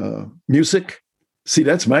 music. See,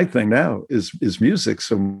 that's my thing now is music.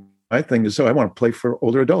 So my thing is, I want to play for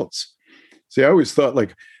older adults. See, I always thought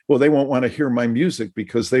like, well, they won't want to hear my music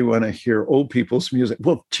because they want to hear old people's music.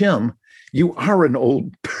 Well, Jim, you are an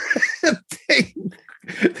old they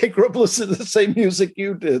grew up listening to the same music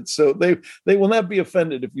you did. So they will not be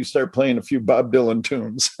offended if you start playing a few Bob Dylan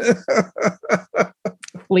tunes.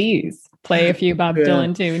 Please play a few Bob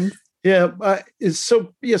Dylan tunes. Yeah.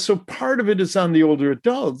 So part of it is on the older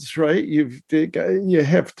adults, right? You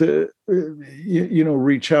have to,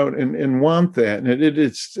 reach out and want that. And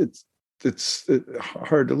it's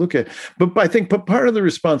hard to look at, but I think part of the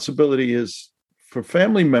responsibility is for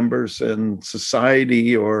family members and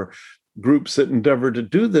society or groups that endeavor to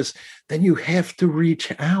do this. Then you have to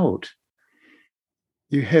reach out.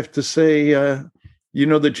 You have to say,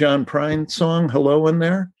 the John Prine song, "Hello in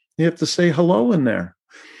There." You have to say hello in there,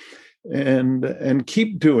 and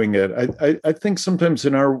keep doing it. I think sometimes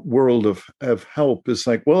in our world of help is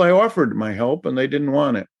like, well, I offered my help and they didn't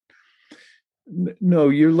want it. No,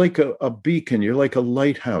 you're like a beacon. You're like a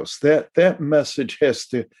lighthouse. That message has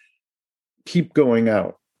to keep going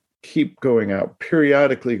out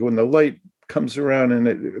periodically when the light comes around and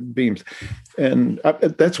it beams. And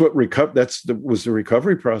that's what was the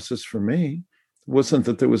recovery process for me. It wasn't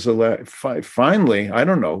that there was finally, I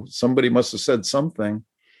don't know, somebody must have said something.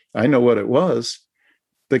 I know what it was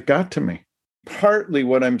that got to me. Partly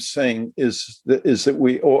what I'm saying is that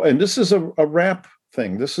we, and this is a wrap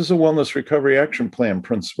thing. This is a wellness recovery action plan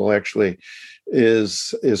principle, actually,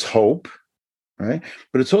 is hope, right?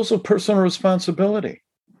 But it's also personal responsibility.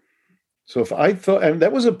 So if I thought, and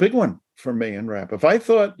that was a big one for me in rap, if I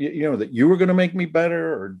thought, that you were going to make me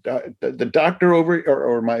better, or the doctor over,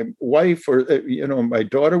 or my wife, or, my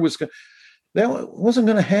daughter was going, that wasn't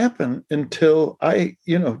going to happen until I,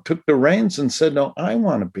 took the reins and said, no, I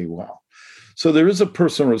want to be well. So there is a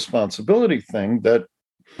personal responsibility thing that,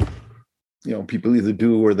 people either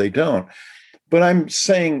do or they don't. But I'm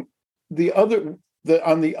saying on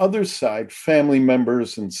the other side, family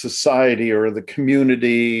members and society or the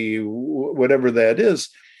community, whatever that is,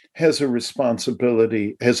 has a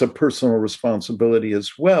personal responsibility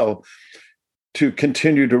as well to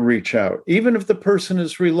continue to reach out. Even if the person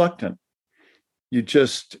is reluctant, you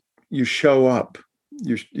show up.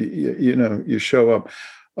 You show up.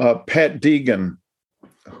 Pat Deegan,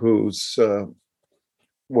 who's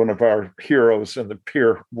one of our heroes in the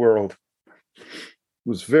peer world,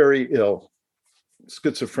 was very ill,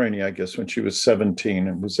 schizophrenia, I guess, when she was 17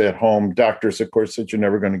 and was at home. Doctors, of course, said, you're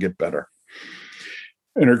never going to get better.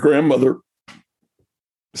 And her grandmother,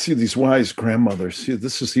 see, these wise grandmothers, see,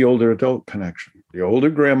 this is the older adult connection. The older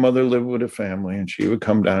grandmother lived with a family, and she would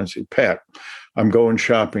come down and say, Pat, I'm going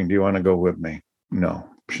shopping. Do you want to go with me? No,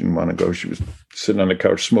 she didn't want to go. She was sitting on the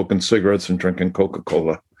couch smoking cigarettes and drinking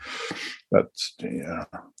Coca-Cola. That's, yeah.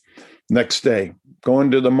 Next day,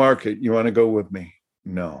 going to the market. You want to go with me?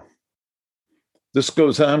 No. This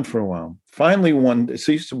goes on for a while. Finally, one day,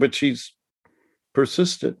 but she's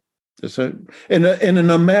persisted. In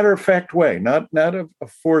a matter-of-fact way, not a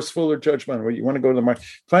forceful or judgmental. You want to go to the market.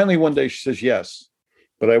 Finally, one day she says yes,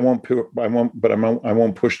 but I won't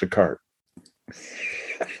push the cart.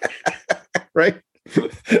 Right?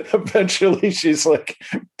 Eventually, she's like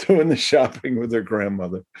doing the shopping with her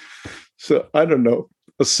grandmother. So I don't know,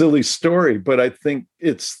 a silly story, but I think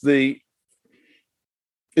it's that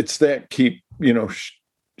keep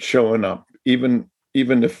showing up, even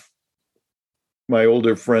if my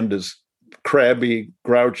older friend is crabby,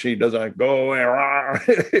 grouchy, doesn't go away. All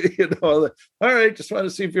right, just want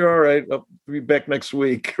to see if you're all right. I'll be back next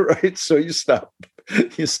week, right? So you stop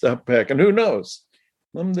back, and who knows?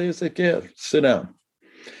 Some days like, yeah, sit down.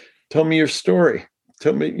 Tell me your story.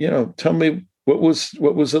 Tell me what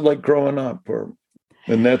was it like growing up,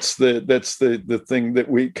 and that's the thing that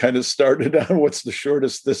we kind of started on. What's the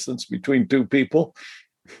shortest distance between two people?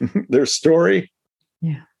 Their story.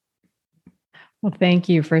 Yeah. Well, thank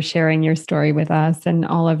you for sharing your story with us and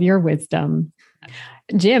all of your wisdom.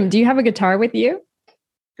 Jim, do you have a guitar with you?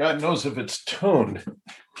 God knows if it's tuned.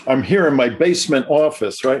 I'm here in my basement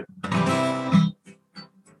office, right?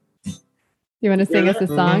 You want to sing us a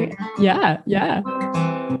song? Yeah. Do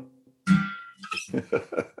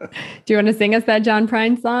you want to sing us that John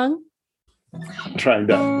Prine song? I'm trying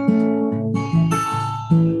that.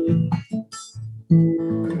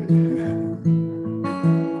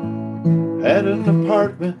 Had an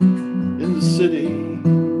apartment in the city.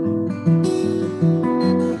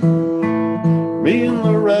 Me and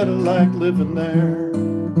Loretta like living there.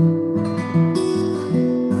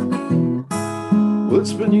 Well,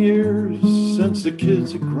 it's been years since the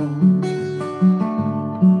kids have grown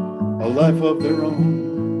a life of their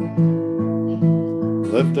own,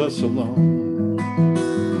 left us alone.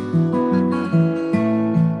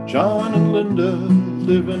 John and Linda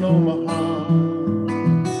live in Omaha.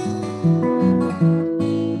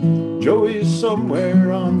 Joey's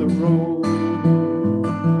somewhere on the road.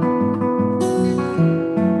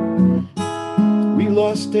 We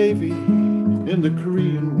lost Davy in the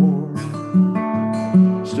Korean War.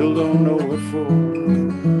 Still don't know what for.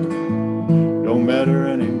 Don't matter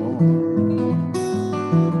anymore.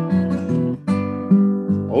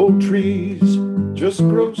 Old trees just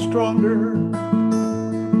grow stronger.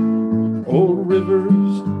 Old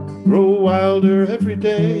rivers grow wilder every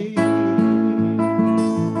day.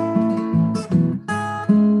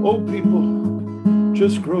 Old people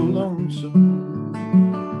just grow lonesome,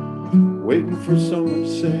 waiting for someone to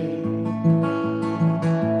say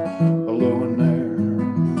hello in there,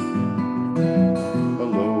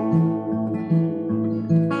 hello.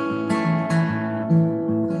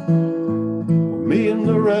 Me and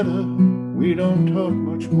Loretta, we don't talk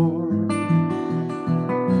much more.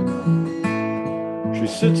 She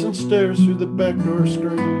sits and stares through the back door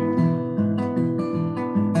screen.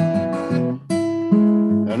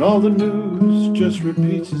 And all the news just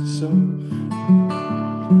repeats itself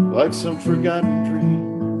like some forgotten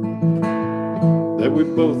dream that we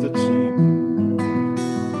both had seen.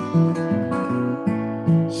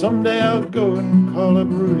 Someday I'll go and call up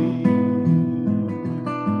Rudy.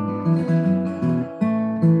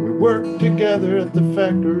 We worked together at the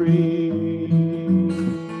factory.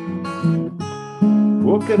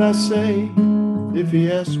 What could I say if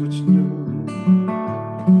he asked what's new?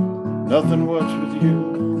 Nothing much with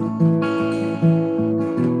you.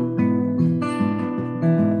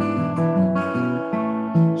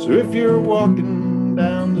 So if you're walking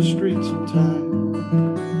down the streets in time,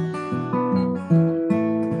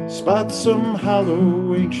 spot some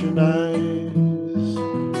hollow ancient eyes,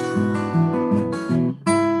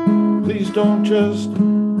 please don't just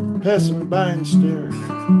pass them by and stare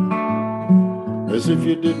as if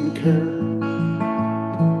you didn't care.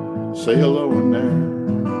 Say hello in there.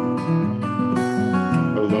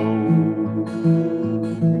 Hello.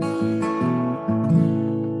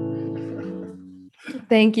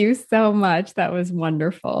 Thank you so much. That was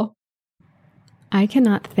wonderful. I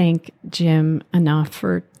cannot thank Jim enough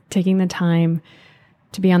for taking the time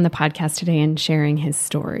to be on the podcast today and sharing his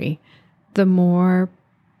story. The more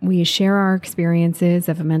we share our experiences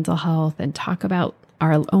of mental health and talk about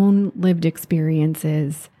our own lived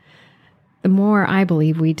experiences, the more I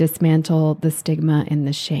believe we dismantle the stigma and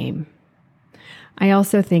the shame. I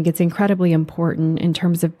also think it's incredibly important in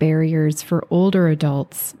terms of barriers for older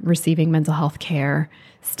adults receiving mental health care.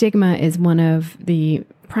 Stigma is one of the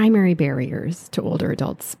primary barriers to older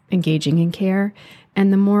adults engaging in care.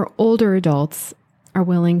 And the more older adults are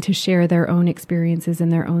willing to share their own experiences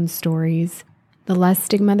and their own stories, the less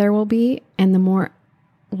stigma there will be, and the more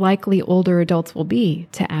likely older adults will be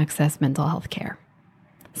to access mental health care.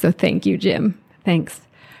 So thank you, Jim. Thanks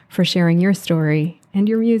for sharing your story and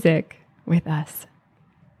your music with us.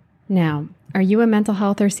 Now, are you a mental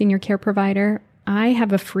health or senior care provider? I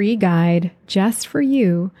have a free guide just for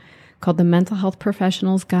you called the Mental Health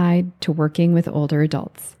Professional's Guide to Working with Older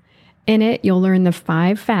Adults. In it, you'll learn the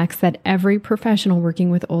 5 facts that every professional working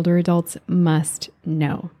with older adults must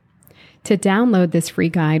know. To download this free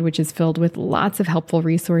guide, which is filled with lots of helpful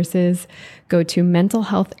resources, go to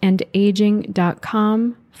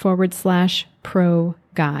mentalhealthandaging.com/pro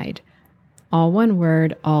guide. All one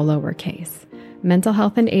word, all lowercase.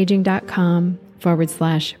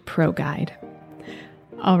 mentalhealthandaging.com/pro guide.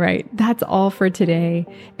 All right, that's all for today.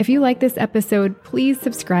 If you like this episode, please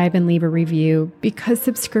subscribe and leave a review, because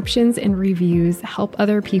subscriptions and reviews help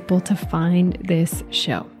other people to find this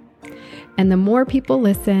show. And the more people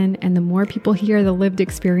listen and the more people hear the lived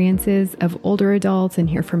experiences of older adults and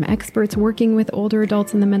hear from experts working with older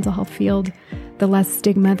adults in the mental health field, the less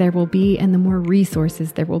stigma there will be and the more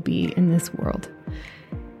resources there will be in this world.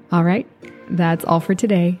 All right, that's all for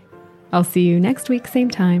today. I'll see you next week, same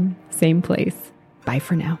time, same place. Bye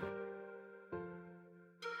for now.